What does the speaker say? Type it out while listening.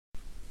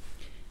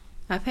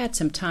I've had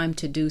some time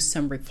to do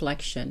some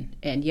reflection,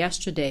 and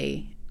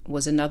yesterday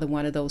was another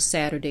one of those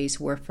Saturdays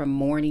where from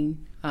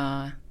morning,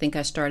 I think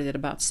I started at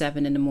about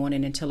 7 in the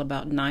morning until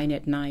about 9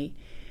 at night,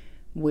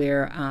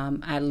 where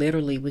I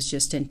literally was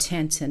just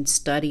intense in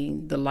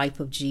studying the life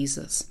of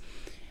Jesus.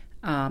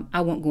 I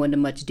won't go into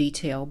much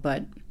detail,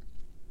 but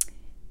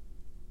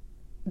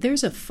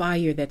there's a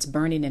fire that's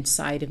burning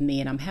inside of me,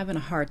 and I'm having a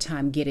hard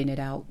time getting it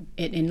out.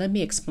 And let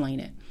me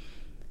explain it.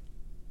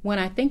 When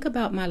I think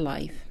about my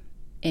life,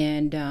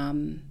 and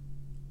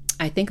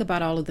I think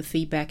about all of the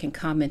feedback and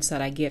comments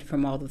that I get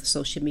from all of the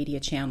social media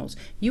channels.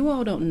 You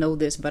all don't know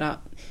this,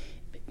 but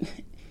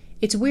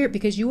it's weird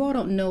because you all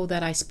don't know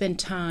that I spend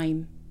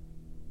time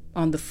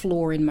on the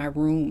floor in my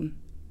room,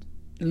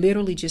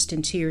 literally just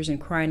in tears and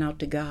crying out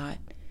to God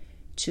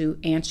to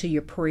answer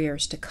your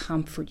prayers, to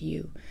comfort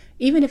you.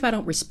 Even if I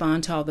don't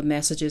respond to all the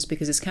messages,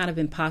 because it's kind of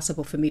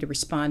impossible for me to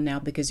respond now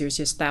because there's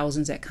just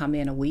thousands that come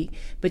in a week.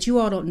 But you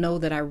all don't know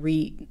that I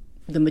read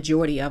the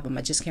majority of them.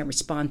 I just can't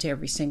respond to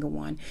every single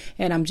one.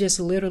 And I'm just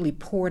literally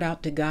poured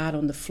out to God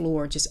on the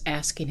floor, just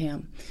asking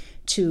him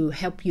to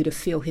help you to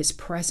feel his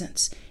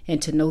presence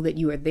and to know that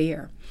you are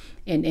there.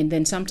 And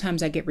then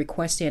sometimes I get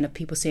requests in of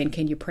people saying,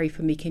 can you pray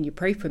for me? Can you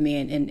pray for me?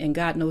 And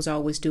God knows I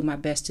always do my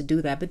best to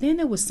do that. But then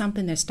there was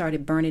something that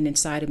started burning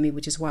inside of me,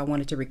 which is why I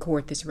wanted to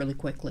record this really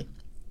quickly.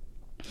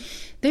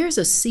 There's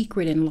a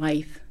secret in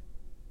life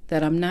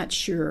that I'm not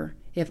sure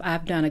if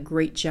I've done a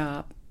great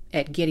job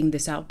at getting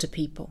this out to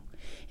people.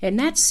 And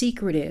that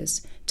secret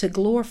is to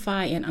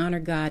glorify and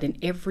honor God in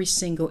every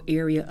single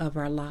area of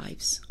our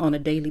lives on a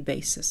daily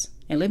basis.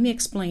 And let me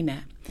explain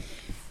that.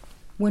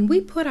 When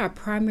we put our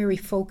primary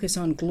focus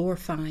on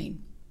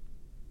glorifying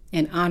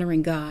and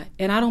honoring God,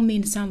 and I don't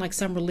mean to sound like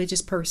some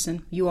religious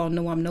person. You all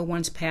know I'm no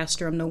one's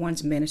pastor. I'm no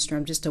one's minister.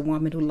 I'm just a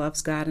woman who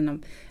loves God,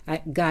 and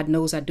God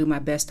knows I do my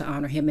best to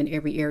honor him in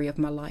every area of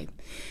my life.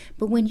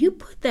 But when you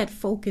put that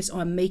focus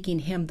on making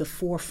him the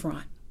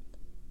forefront,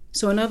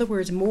 so in other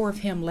words, more of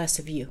him, less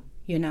of you.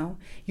 You know,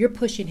 you're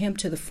pushing him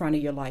to the front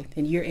of your life,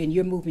 and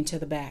you're moving to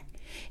the back.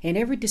 And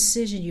every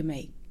decision you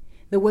make,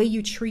 the way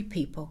you treat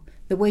people,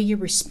 the way you're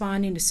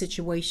responding to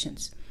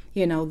situations,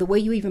 you know, the way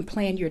you even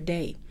plan your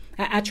day.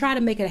 I try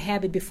to make it a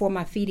habit before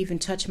my feet even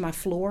touch my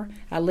floor.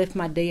 I lift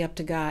my day up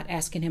to God,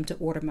 asking him to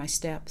order my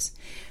steps.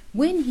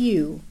 When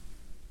you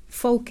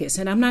focus,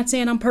 and I'm not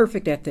saying I'm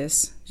perfect at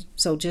this,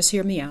 so just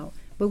hear me out,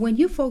 but when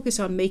you focus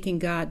on making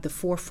God the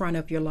forefront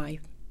of your life,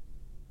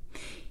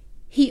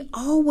 he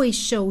always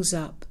shows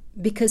up,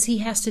 because he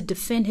has to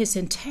defend his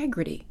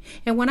integrity.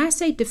 And when I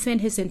say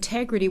defend his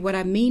integrity, what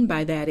I mean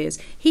by that is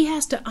he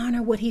has to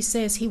honor what he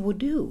says he will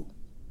do.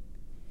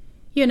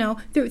 You know,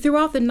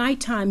 throughout the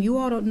nighttime, you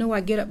all don't know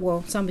I get up.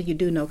 Well, some of you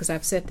do know because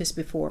I've said this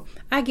before.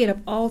 I get up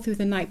all through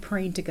the night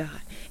praying to God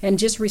and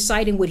just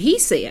reciting what he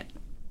said,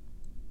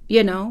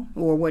 you know,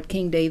 or what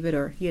King David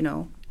or,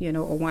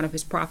 or one of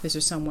his prophets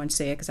or someone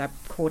said, because I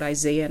quote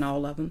Isaiah and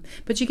all of them.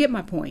 But you get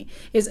my point.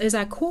 As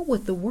I quote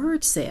what the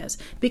word says,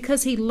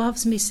 because he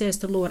loves me, says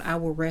the Lord, I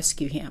will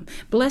rescue him.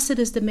 Blessed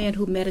is the man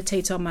who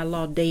meditates on my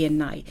law day and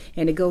night.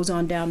 And it goes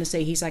on down to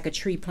say he's like a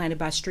tree planted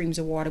by streams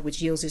of water,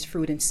 which yields his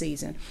fruit in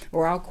season.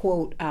 Or I'll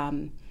quote,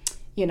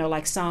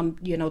 like Psalm,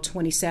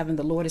 27,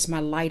 the Lord is my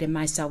light and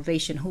my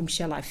salvation. Whom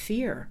shall I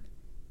fear?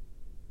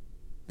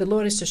 The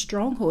Lord is the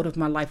stronghold of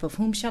my life. Of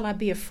whom shall I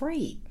be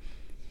afraid?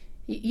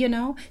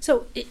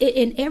 So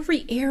in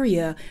every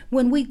area,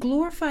 when we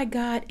glorify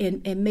God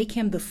and make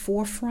him the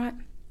forefront,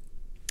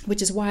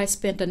 which is why I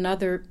spent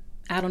another,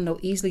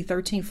 easily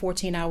 13,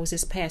 14 hours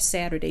this past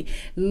Saturday,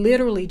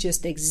 literally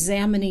just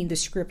examining the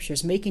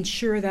scriptures, making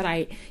sure that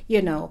I,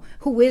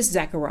 who is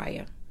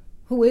Zechariah?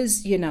 Who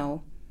is,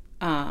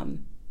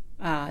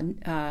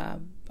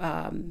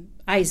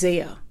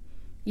 Isaiah?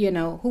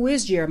 Who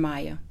is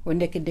Jeremiah or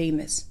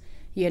Nicodemus?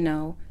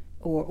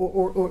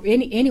 Or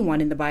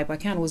anyone in the Bible. I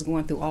kind of was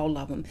going through all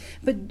of them.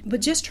 But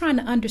just trying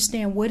to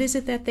understand, what is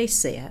it that they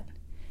said?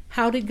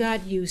 How did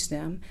God use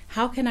them?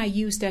 How can I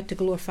use that to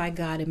glorify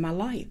God in my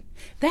life?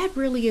 That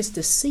really is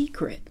the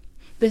secret.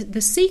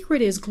 The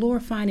secret is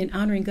glorifying and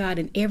honoring God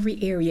in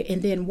every area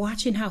and then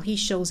watching how he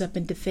shows up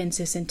and defends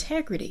his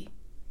integrity.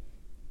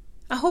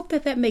 I hope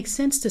that makes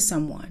sense to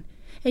someone.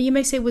 And you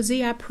may say, well,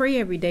 Z, I pray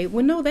every day.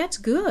 Well, no, that's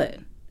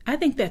good. I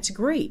think that's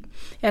great.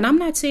 And I'm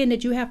not saying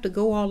that you have to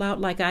go all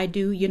out like I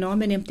do.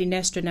 I'm an empty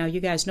nester now. You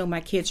guys know my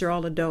kids are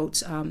all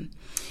adults.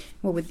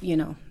 With,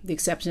 the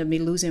exception of me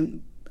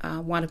losing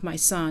one of my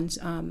sons.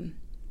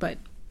 But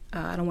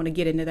I don't want to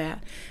get into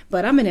that.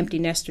 But I'm an empty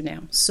nester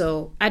now.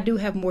 So I do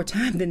have more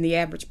time than the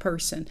average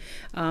person.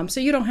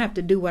 So you don't have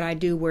to do what I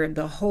do where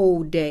the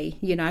whole day,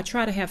 I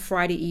try to have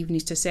Friday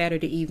evenings to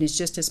Saturday evenings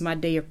just as my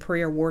day of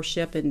prayer,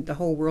 worship, and the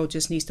whole world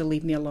just needs to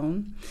leave me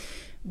alone.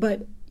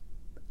 But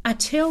I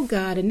tell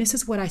God, and this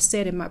is what I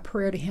said in my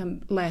prayer to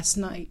him last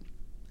night.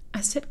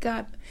 I said,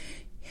 God,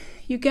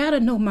 you got to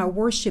know my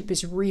worship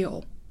is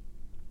real.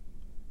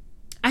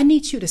 I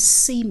need you to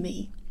see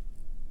me.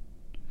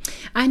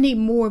 I need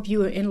more of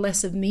you and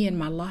less of me in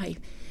my life.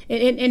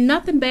 And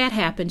nothing bad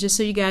happened, just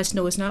so you guys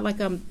know. It's not like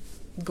I'm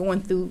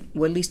going through,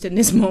 well, at least in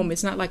this moment,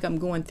 it's not like I'm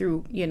going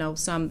through,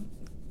 some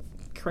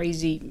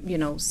crazy,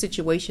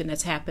 situation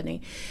that's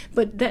happening.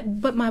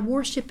 But my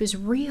worship is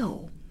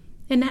real.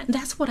 And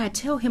that's what I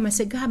tell him. I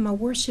said, God, my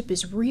worship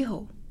is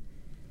real.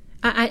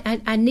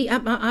 I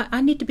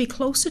need to be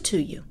closer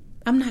to you.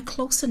 I'm not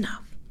close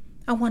enough.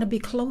 I want to be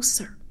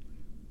closer.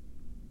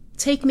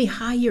 Take me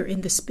higher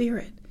in the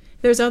spirit.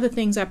 There's other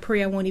things I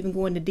pray I won't even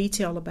go into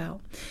detail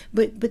about.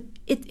 But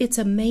it's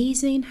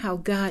amazing how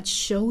God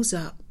shows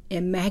up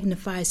and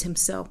magnifies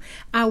himself.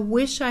 I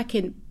wish I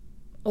can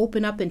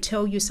open up and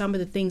tell you some of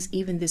the things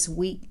even this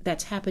week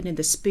that's happened in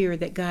the spirit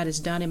that God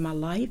has done in my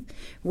life,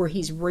 where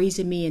he's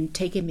raising me and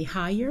taking me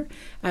higher.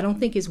 I don't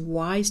think it's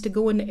wise to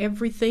go into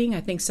everything.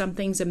 I think some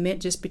things are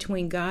meant just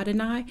between God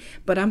and I.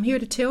 But I'm here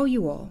to tell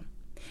you all,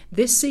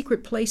 this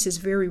secret place is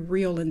very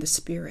real in the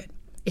spirit.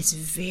 It's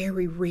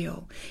very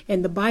real.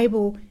 And the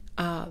Bible,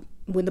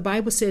 when the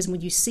Bible says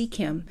when you seek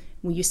him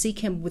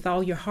with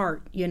all your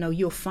heart,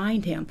 you'll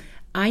find him.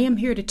 I am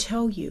here to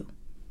tell you,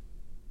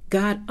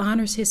 God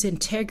honors his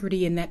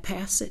integrity in that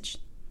passage.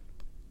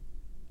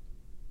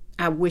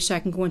 I wish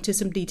I can go into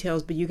some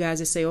details, but you guys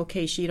would say,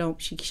 okay, she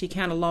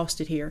kind of lost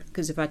it here.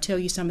 Because if I tell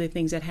you some of the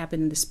things that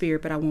happen in the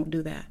spirit, but I won't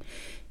do that.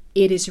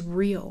 It is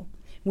real.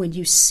 When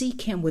you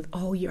seek him with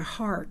all your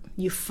heart,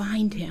 you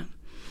find him.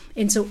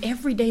 And so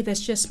every day,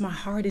 that's just my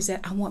heart, is that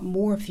I want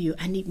more of you.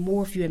 I need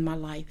more of you in my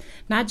life,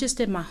 not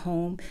just in my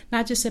home,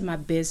 not just in my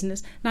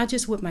business, not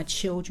just with my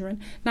children,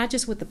 not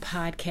just with the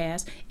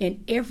podcast.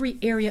 In every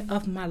area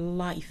of my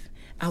life,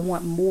 I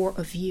want more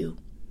of you.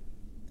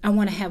 I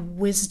want to have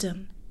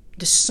wisdom,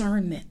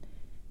 discernment.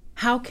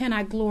 How can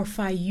I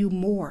glorify you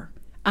more?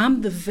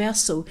 I'm the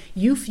vessel.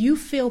 You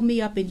fill me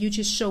up and you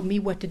just show me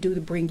what to do to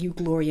bring you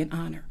glory and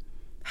honor.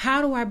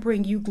 How do I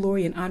bring you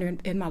glory and honor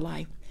in my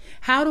life?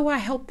 How do I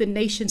help the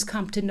nations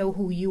come to know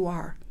who you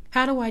are?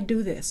 How do I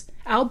do this?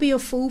 I'll be a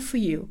fool for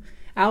you.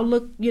 I'll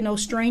look,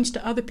 strange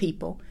to other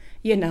people.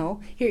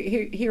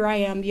 Here I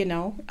am,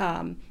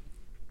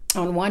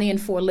 on one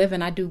end for a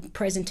living. I do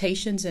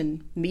presentations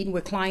and meeting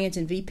with clients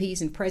and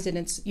VPs and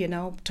presidents,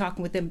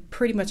 talking with them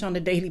pretty much on a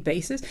daily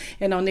basis.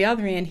 And on the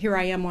other end, here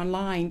I am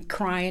online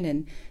crying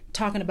and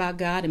talking about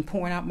God and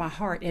pouring out my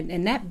heart.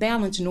 And that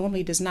balance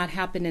normally does not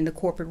happen in the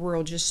corporate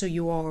world, just so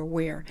you all are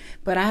aware.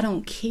 But I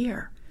don't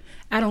care.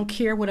 I don't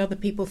care what other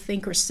people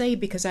think or say,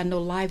 because I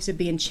know lives are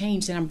being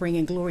changed and I'm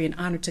bringing glory and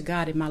honor to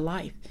God in my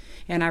life.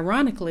 And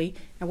ironically,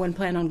 I wasn't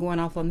planning on going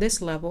off on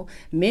this level.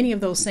 Many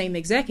of those same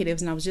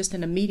executives, and I was just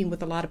in a meeting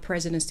with a lot of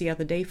presidents the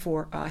other day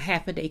for a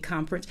half-a-day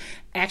conference,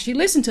 actually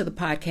listen to the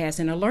podcast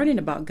and are learning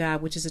about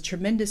God, which is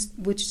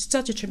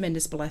such a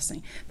tremendous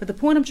blessing. But the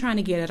point I'm trying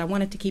to get at, I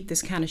wanted to keep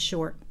this kind of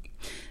short,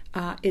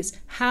 is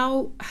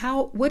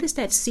what is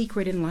that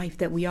secret in life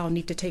that we all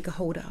need to take a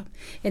hold of?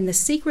 And the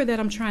secret that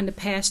I'm trying to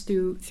pass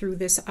through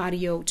this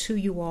audio to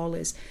you all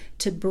is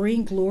to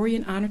bring glory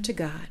and honor to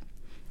God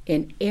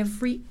in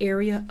every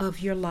area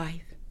of your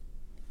life,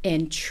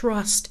 and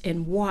trust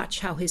and watch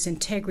how his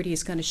integrity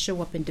is going to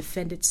show up and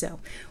defend itself.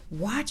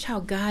 Watch how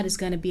God is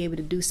going to be able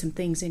to do some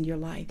things in your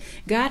life.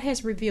 God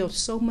has revealed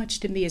so much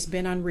to me, it's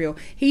been unreal.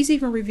 He's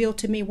even revealed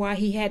to me why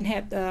he hadn't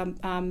had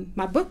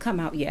my book come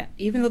out yet,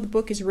 even though the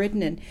book is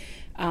written.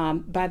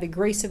 And by the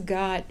grace of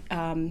God,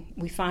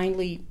 we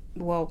finally,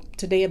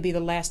 today will be the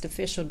last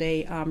official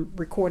day,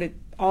 recorded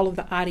all of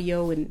the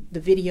audio and the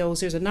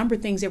videos. There's a number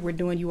of things that we're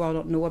doing you all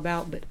don't know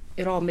about, but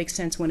it all makes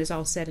sense when it's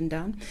all said and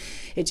done.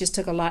 It just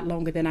took a lot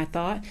longer than I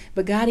thought.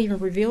 But God even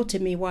revealed to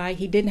me why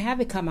he didn't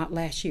have it come out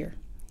last year.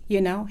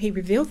 He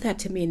revealed that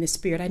to me in the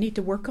spirit. I need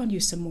to work on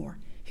you some more.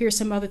 Here's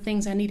some other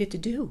things I needed to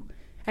do.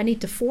 I need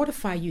to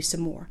fortify you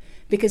some more,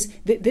 because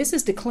this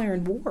is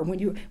declaring war.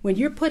 When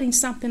you're putting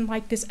something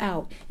like this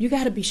out, you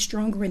got to be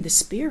stronger in the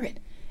spirit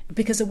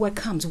because of what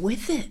comes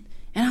with it.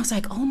 And I was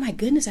like, oh my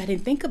goodness, I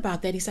didn't think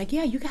about that. He's like,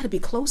 yeah, you got to be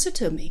closer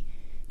to me.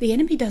 The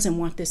enemy doesn't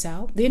want this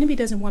out. The enemy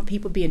doesn't want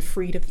people being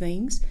freed of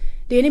things.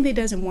 The enemy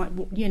doesn't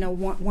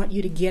want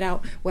you to get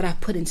out what I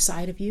put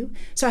inside of you.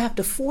 So I have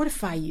to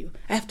fortify you.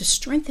 I have to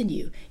strengthen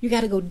you. You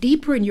got to go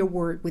deeper in your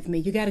word with me.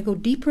 You got to go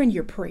deeper in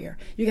your prayer.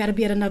 You got to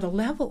be at another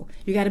level.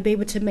 You got to be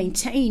able to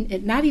maintain,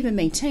 and not even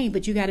maintain,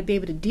 but you got to be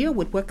able to deal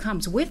with what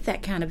comes with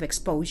that kind of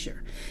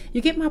exposure.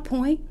 You get my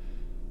point?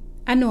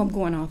 I know I'm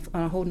going off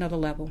on a whole nother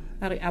level.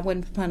 I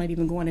wasn't planning on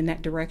even going in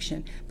that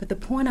direction. But the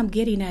point I'm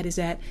getting at is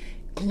that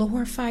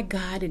glorify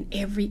God in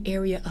every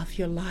area of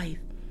your life.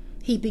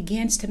 He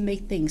begins to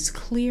make things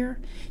clear.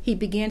 He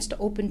begins to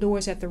open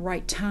doors at the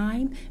right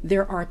time.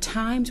 There are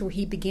times where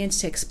he begins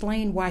to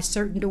explain why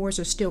certain doors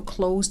are still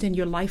closed in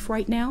your life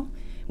right now.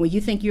 When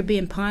you think you're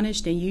being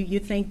punished and you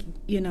think,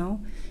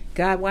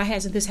 God, why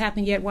hasn't this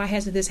happened yet? Why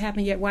hasn't this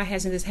happened yet? Why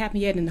hasn't this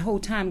happened yet? And the whole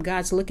time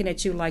God's looking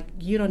at you like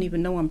you don't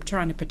even know I'm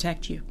trying to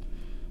protect you.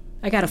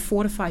 I got to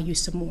fortify you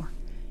some more.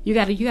 You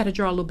got to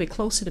draw a little bit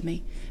closer to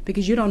me,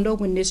 because you don't know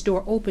when this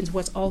door opens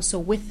what's also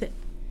with it.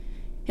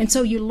 And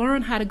so you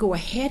learn how to go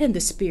ahead in the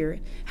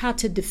spirit, how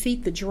to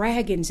defeat the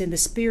dragons and the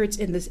spirits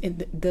and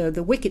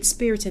the wicked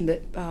spirits in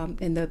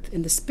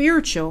the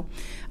spiritual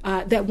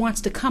that wants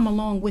to come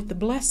along with the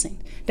blessing,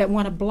 that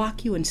want to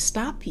block you and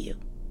stop you.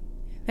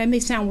 That may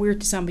sound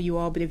weird to some of you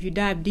all, but if you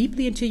dive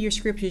deeply into your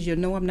scriptures, you'll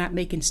know I'm not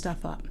making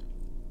stuff up.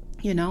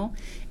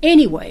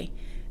 Anyway,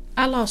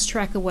 I lost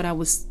track of what I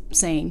was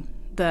saying.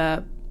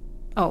 The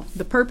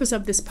purpose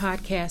of this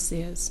podcast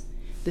is,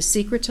 the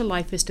secret to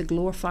life is to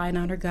glorify and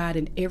honor God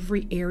in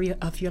every area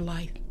of your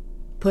life.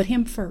 Put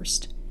him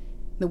first.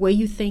 The way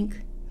you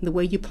think, the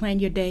way you plan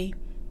your day,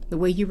 the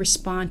way you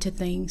respond to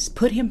things,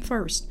 put him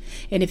first.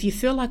 And if you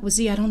feel like, well,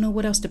 Z, I don't know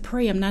what else to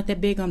pray, I'm not that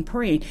big on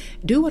praying,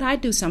 do what I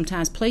do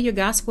sometimes. Play your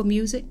gospel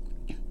music.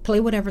 Play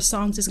whatever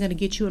songs is going to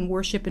get you in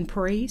worship and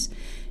praise.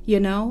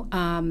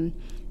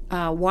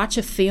 Watch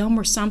a film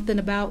or something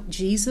about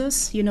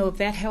Jesus, if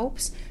that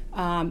helps.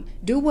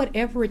 Do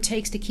whatever it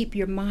takes to keep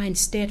your mind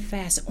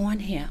steadfast on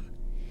him.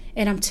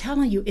 And I'm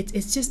telling you,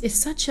 it's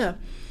such a,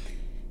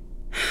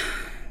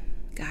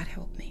 God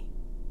help me.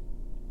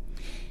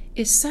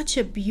 It's such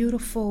a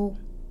beautiful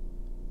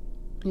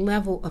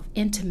level of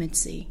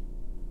intimacy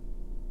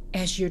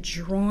as you're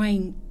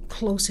drawing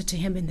closer to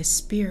him in the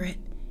spirit,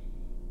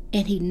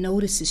 and he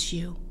notices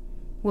you.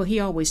 Well, he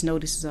always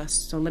notices us,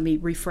 so let me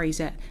rephrase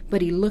that.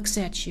 But he looks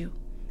at you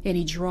and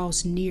he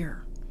draws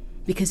near,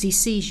 because he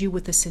sees you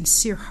with a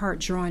sincere heart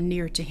drawing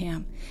near to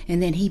him.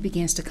 And then he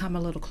begins to come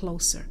a little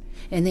closer.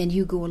 And then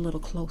you go a little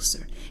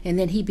closer. And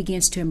then he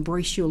begins to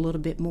embrace you a little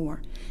bit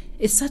more.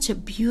 It's such a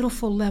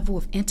beautiful level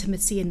of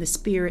intimacy in the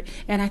spirit.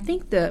 And I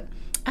think I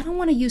don't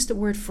want to use the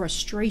word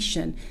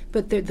frustration,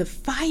 but the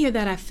fire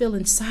that I feel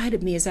inside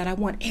of me is that I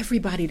want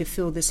everybody to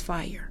feel this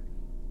fire.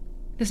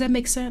 Does that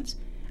make sense?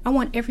 I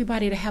want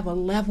everybody to have a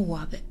level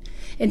of it.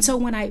 And so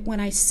when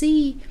I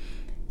see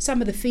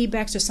some of the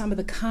feedbacks or some of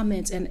the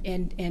comments,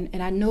 and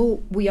I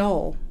know we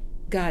all,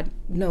 God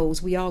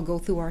knows, we all go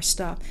through our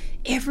stuff.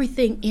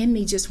 Everything in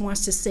me just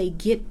wants to say,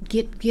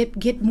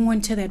 get more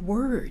into that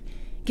word.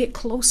 Get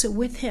closer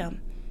with him.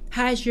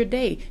 How's your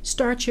day?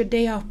 Start your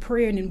day off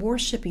praying and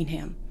worshiping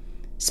him.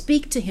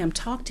 Speak to him.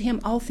 Talk to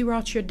him all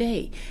throughout your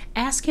day.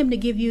 Ask him to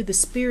give you the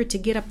spirit to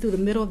get up through the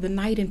middle of the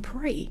night and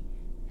pray.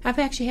 I've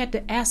actually had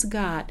to ask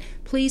God,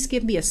 please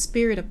give me a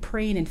spirit of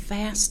praying and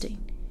fasting.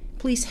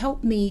 Please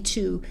help me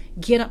to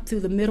get up through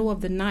the middle of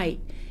the night.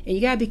 And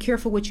you got to be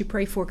careful what you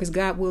pray for, because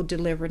God will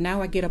deliver.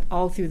 Now I get up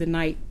all through the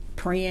night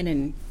praying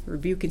and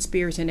rebuking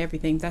spirits and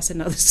everything. That's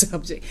another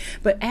subject.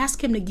 But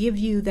ask him to give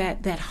you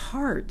that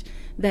heart,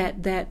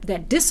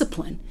 that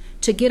discipline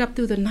to get up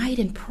through the night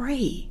and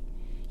pray.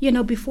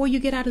 Before you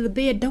get out of the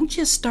bed, don't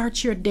just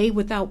start your day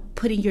without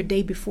putting your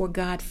day before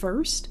God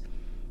first.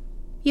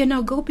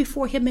 Go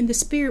before him in the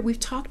spirit. We've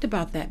talked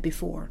about that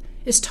before.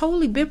 It's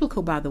totally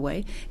biblical, by the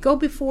way. Go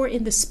before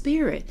in the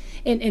spirit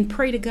and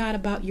pray to God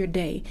about your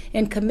day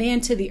and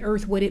command to the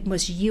earth what it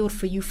must yield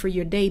for you for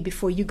your day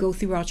before you go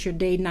throughout your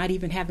day, not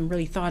even having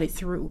really thought it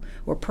through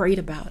or prayed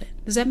about it.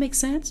 Does that make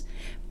sense?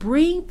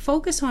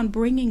 Focus on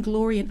bringing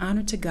glory and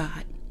honor to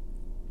God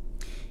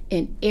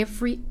in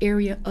every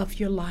area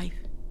of your life.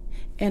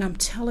 And I'm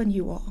telling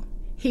you all,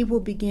 he will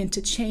begin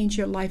to change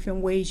your life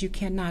in ways you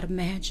cannot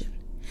imagine.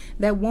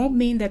 That won't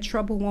mean that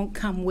trouble won't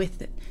come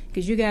with it,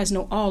 because you guys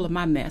know all of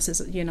my mess.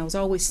 It's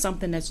always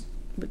something that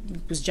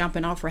was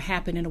jumping off or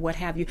happening or what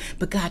have you.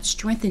 But God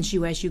strengthens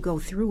you as you go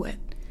through it.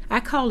 I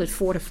call it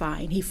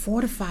fortifying. He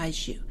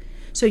fortifies you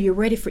so you're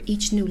ready for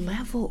each new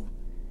level.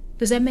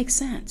 Does that make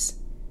sense?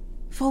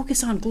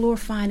 Focus on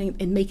glorifying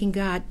and making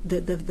God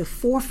the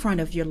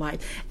forefront of your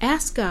life.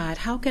 Ask God,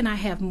 how can I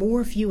have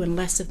more of you and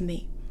less of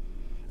me?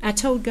 I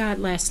told God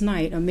last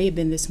night, or may have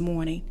been this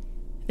morning,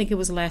 I think it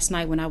was last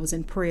night when I was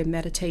in prayer and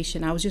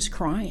meditation, I was just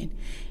crying.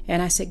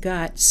 And I said,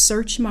 God,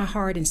 search my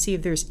heart and see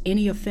if there's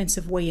any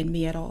offensive way in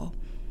me at all.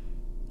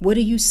 What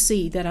do you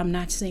see that I'm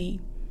not seeing?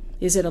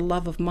 Is it a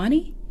love of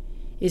money?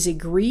 Is it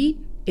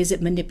greed? Is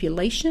it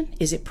manipulation?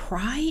 Is it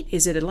pride?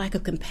 Is it a lack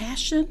of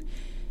compassion?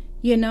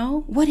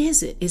 What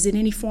is it? Is it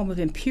any form of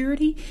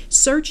impurity?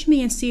 Search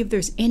me and see if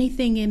there's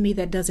anything in me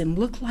that doesn't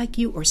look like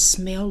you or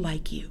smell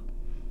like you.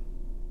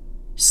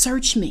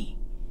 Search me.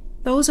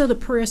 Those are the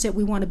prayers that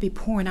we want to be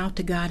pouring out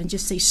to God, and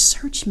just say,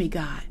 search me,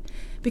 God,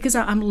 because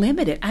I'm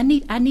limited. I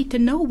need to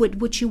know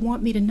what you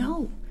want me to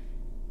know.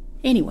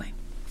 Anyway,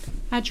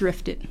 I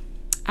drifted.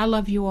 I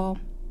love you all.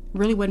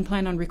 Really wasn't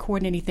planning on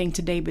recording anything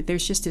today, but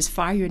there's just this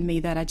fire in me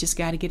that I just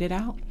got to get it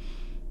out.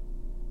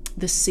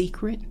 The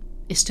secret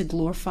is to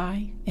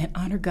glorify and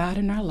honor God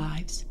in our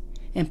lives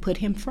and put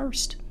him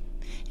first.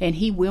 And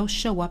he will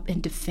show up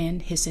and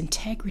defend his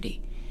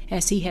integrity,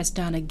 as he has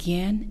done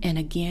again and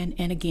again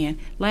and again.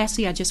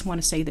 Lastly, I just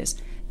want to say this.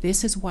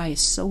 This is why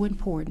it's so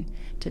important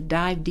to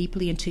dive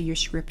deeply into your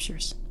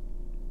scriptures.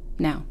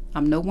 Now,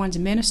 I'm no one's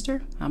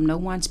minister. I'm no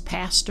one's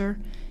pastor.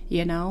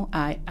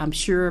 I'm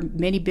sure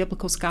many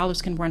biblical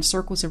scholars can run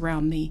circles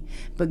around me.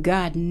 But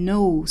God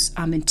knows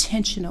I'm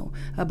intentional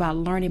about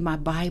learning my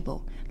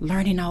Bible,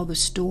 learning all the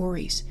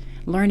stories.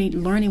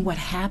 learning what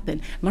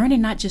happened,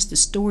 learning not just the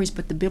stories,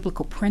 but the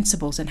biblical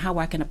principles and how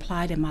I can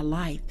apply it in my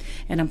life.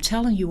 And I'm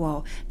telling you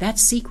all, that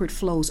secret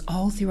flows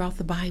all throughout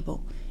the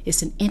Bible.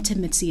 It's an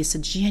intimacy. It's a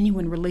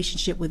genuine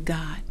relationship with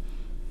God.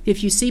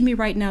 If you see me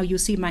right now, you'll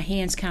see my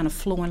hands kind of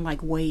flowing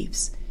like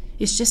waves.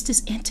 It's just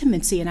this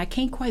intimacy, and I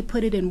can't quite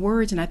put it in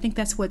words. And I think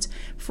that's what's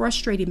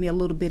frustrating me a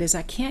little bit, is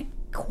I can't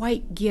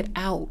quite get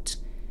out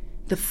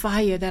the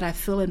fire that I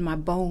feel in my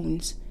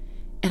bones.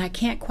 And I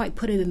can't quite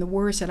put it in the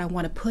words that I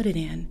want to put it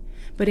in.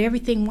 But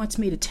everything wants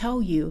me to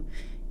tell you,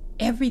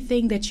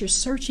 everything that you're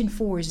searching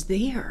for is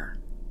there.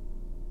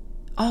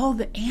 All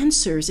the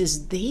answers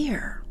is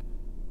there.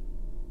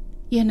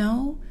 You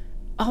know,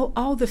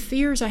 all the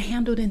fears are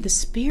handled in the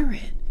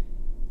spirit.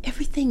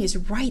 Everything is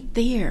right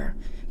there.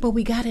 But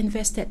we got to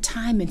invest that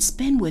time and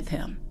spend with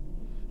him.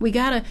 We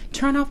got to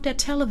turn off that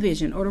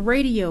television or the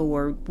radio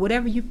or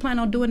whatever you plan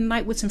on doing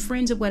tonight with some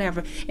friends or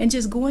whatever, and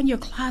just go in your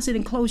closet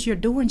and close your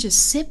door and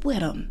just sit with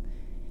him.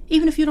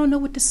 Even if you don't know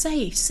what to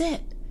say,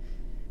 sit.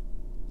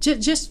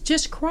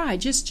 Just cry.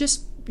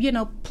 Just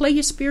play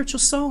your spiritual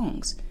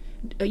songs.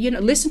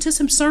 Listen to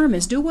some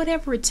sermons. Do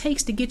whatever it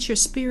takes to get your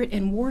spirit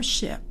in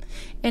worship.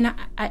 And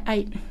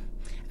I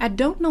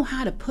don't know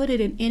how to put it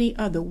in any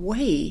other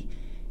way.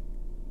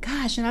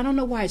 Gosh, and I don't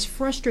know why it's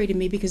frustrating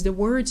me, because the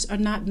words are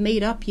not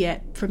made up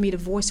yet for me to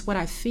voice what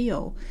I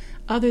feel,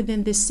 other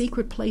than this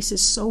secret place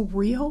is so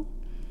real.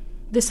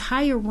 This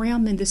higher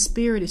realm in the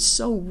spirit is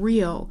so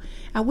real.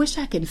 I wish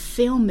I could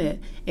film it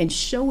and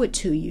show it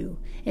to you.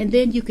 And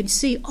then you can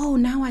see, oh,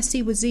 now I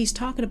see what Z's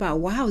talking about.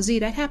 Wow, Z,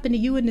 that happened to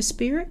you in the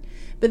spirit?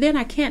 But then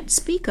I can't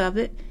speak of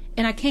it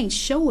and I can't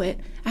show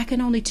it. I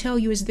can only tell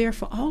you it's there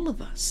for all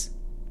of us.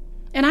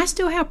 And I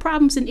still have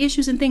problems and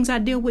issues and things I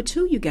deal with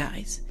too, you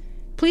guys.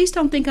 Please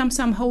don't think I'm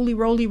some holy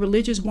roly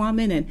religious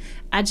woman and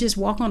I just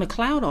walk on a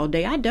cloud all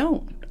day. I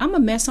don't. I'm a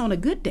mess on a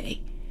good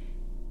day.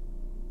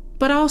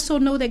 But I also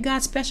know that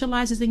God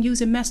specializes in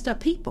using messed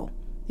up people.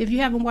 If you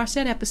haven't watched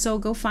that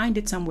episode, go find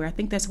it somewhere. I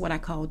think that's what I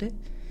called it.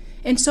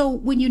 And so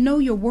when you know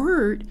your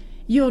word,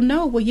 you'll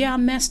know, well, yeah,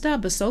 I'm messed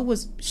up, but so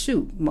was,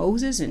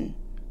 Moses and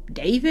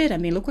David. I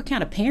mean, look what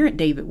kind of parent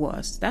David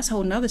was. That's a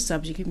whole nother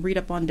subject. You can read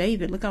up on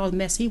David. Look all the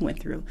mess he went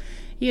through,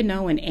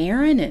 and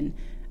Aaron and,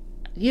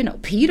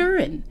 Peter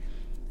and,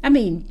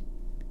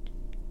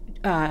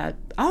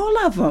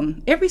 all of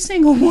them, every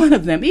single one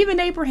of them, even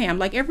Abraham,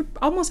 like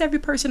almost every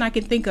person I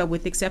can think of,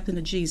 with exception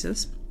of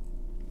Jesus.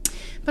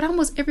 But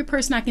almost every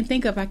person I can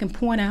think of, I can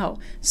point out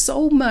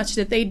so much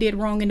that they did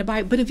wrong in the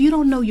Bible. But if you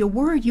don't know your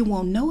word, you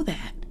won't know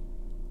that.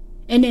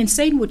 And then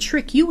Satan will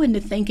trick you into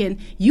thinking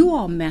you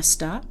all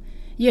messed up.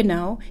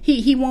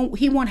 He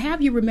won't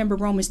have you remember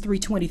Romans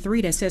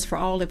 3:23 that says, for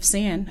all have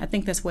sinned. I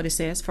think that's what it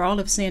says. For all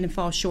have sinned and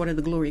fall short of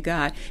the glory of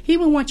God. He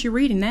won't want you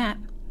reading that.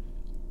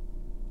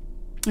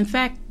 In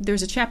fact,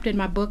 there's a chapter in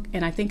my book,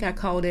 and I think I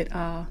called it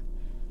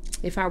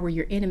If I Were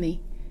Your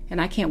Enemy. And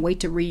I can't wait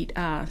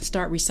to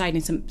start reciting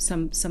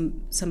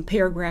some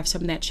paragraphs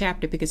from that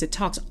chapter, because it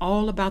talks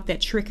all about that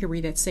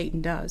trickery that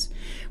Satan does,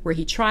 where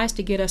he tries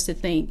to get us to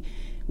think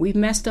we've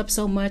messed up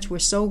so much, we're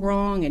so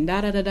wrong, and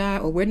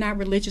or we're not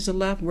religious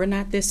enough, we're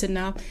not this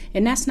enough.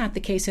 And that's not the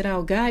case at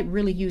all. God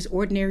really used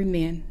ordinary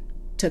men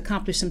to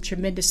accomplish some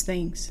tremendous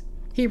things.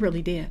 He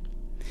really did.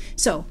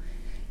 So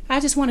I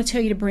just want to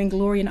tell you to bring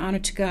glory and honor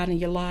to God in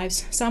your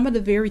lives. Some of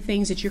the very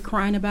things that you're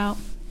crying about,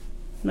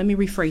 let me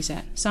rephrase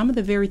that. Some of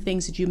the very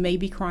things that you may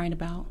be crying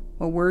about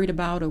or worried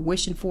about or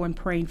wishing for and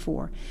praying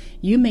for,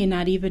 you may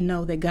not even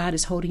know that God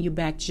is holding you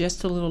back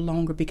just a little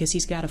longer, because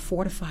he's got to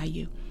fortify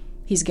you.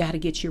 He's got to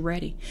get you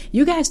ready.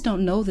 You guys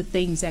don't know the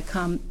things that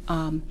come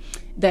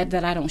that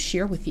I don't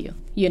share with you.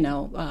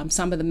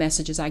 Some of the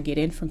messages I get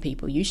in from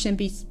people. You shouldn't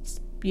be,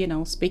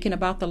 speaking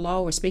about the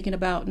law, or speaking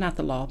about, not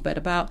the law, but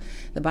about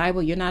the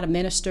Bible. You're not a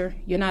minister.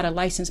 You're not a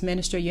licensed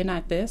minister. You're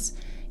not this.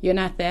 You're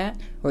not that,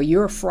 or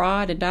you're a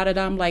fraud, and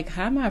I'm like,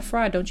 how am I a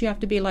fraud? Don't you have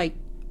to be like,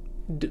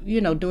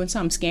 doing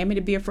something scammy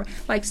to be a fraud?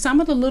 Like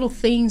some of the little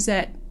things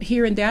that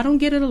here and there, I don't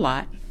get it a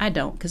lot. I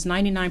don't, because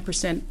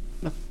 99%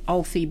 of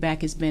all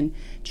feedback has been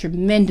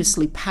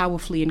tremendously,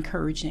 powerfully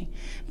encouraging.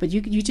 But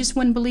you just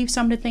wouldn't believe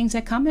some of the things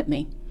that come at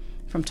me,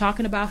 from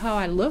talking about how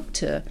I look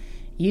to,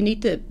 you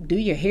need to do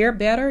your hair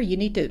better.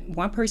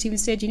 One person even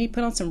said you need to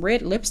put on some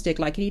red lipstick,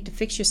 like you need to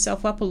fix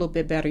yourself up a little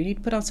bit better. You need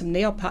to put on some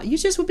nail polish. You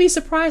just would be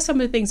surprised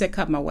some of the things that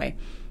come my way.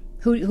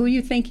 Who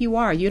you think you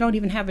are. You don't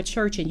even have a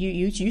church, and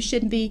you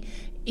shouldn't be,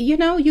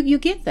 you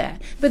get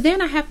that. But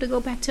then I have to go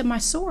back to my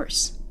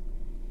source.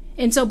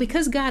 And so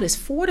because God has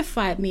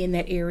fortified me in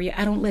that area,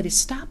 I don't let it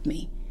stop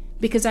me,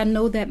 because I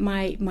know that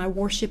my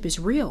worship is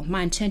real.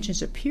 My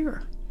intentions are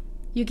pure.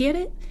 You get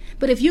it?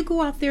 But if you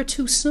go out there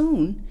too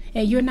soon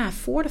and you're not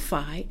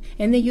fortified,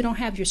 and then you don't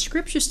have your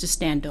scriptures to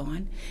stand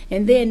on,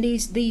 and then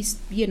these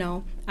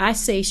I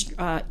say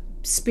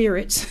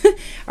spirits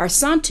are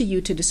sent to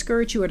you to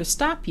discourage you or to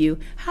stop you,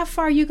 how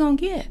far are you going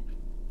to get?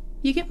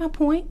 You get my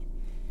point?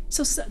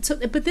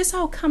 But this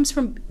all comes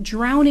from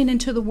drowning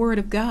into the Word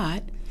of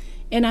God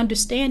and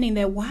understanding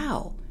that,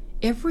 wow,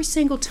 every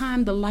single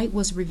time the light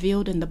was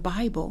revealed in the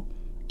Bible,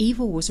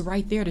 evil was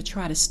right there to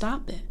try to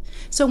stop it.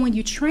 So when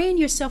you train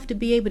yourself to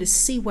be able to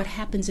see what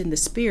happens in the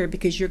spirit,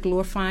 because you're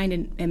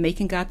glorifying and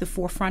making God the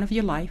forefront of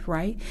your life,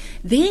 right?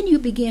 Then you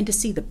begin to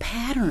see the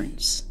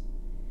patterns.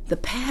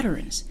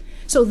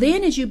 So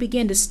then as you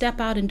begin to step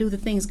out and do the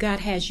things God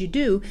has you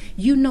do,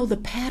 you know the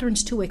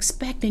patterns to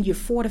expect, and you're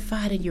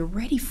fortified and you're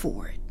ready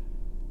for it.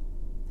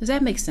 Does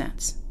that make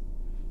sense?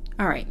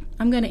 All right,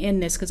 I'm going to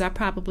end this because I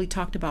probably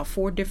talked about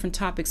 4 different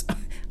topics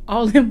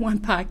all in one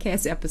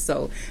podcast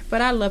episode.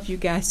 But I love you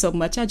guys so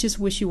much. I just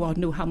wish you all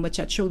knew how much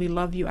I truly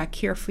love you. I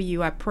care for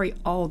you. I pray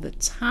all the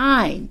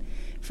time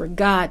for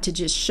God to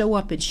just show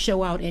up and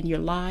show out in your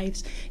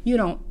lives. You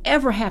don't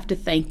ever have to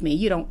thank me.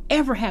 You don't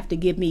ever have to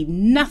give me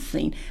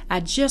nothing. I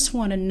just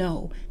want to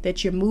know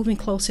that you're moving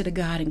closer to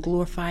God and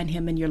glorifying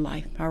Him in your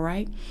life. All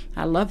right?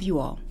 I love you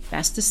all.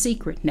 That's the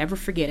secret. Never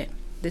forget it.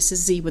 This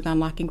is Z with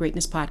Unlocking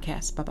Greatness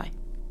Podcast. Bye-bye.